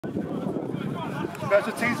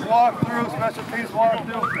Special teams walkthrough, special teams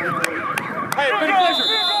walkthrough. Hey, been a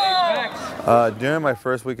pleasure. During my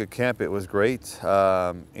first week of camp, it was great.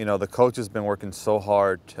 You know, the coach has been working so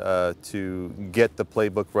hard to get the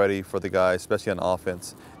playbook ready for the guys, especially on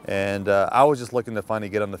offense. And I was just looking to finally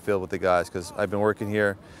get on the field with the guys because I've been working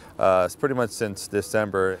here it's pretty much since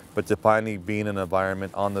December. But to finally be in an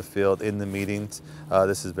environment on the field, in the meetings,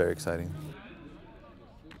 this is very exciting.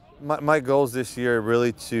 My goals this year are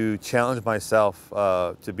really to challenge myself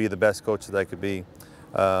to be the best coach that I could be.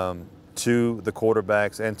 To the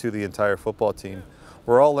quarterbacks and to the entire football team.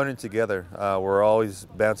 We're all learning together. We're always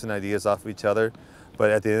bouncing ideas off of each other.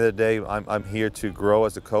 But at the end of the day, I'm here to grow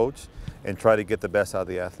as a coach and try to get the best out of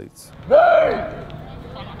the athletes. Ready,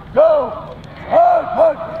 go,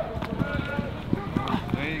 hard.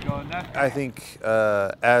 There you go. I think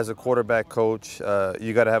as a quarterback coach,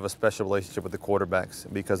 you got to have a special relationship with the quarterbacks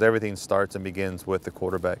because everything starts and begins with the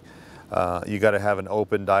quarterback. You got to have an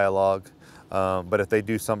open dialogue. But if they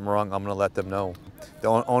do something wrong, I'm going to let them know. The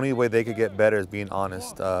only way they could get better is being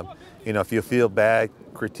honest. You know, if you feel bad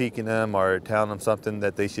critiquing them or telling them something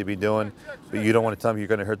that they should be doing, but you don't want to tell them you're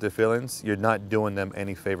going to hurt their feelings, you're not doing them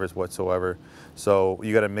any favors whatsoever. So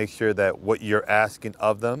you got to make sure that what you're asking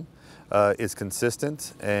of them is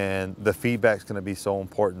consistent, and the feedback's going to be so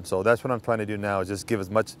important. So that's what I'm trying to do now, is just give as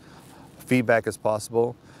much feedback as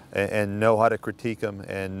possible and know how to critique them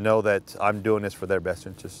and know that I'm doing this for their best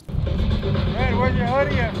interest. Fred, where's your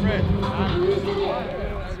hoodie at, Fred?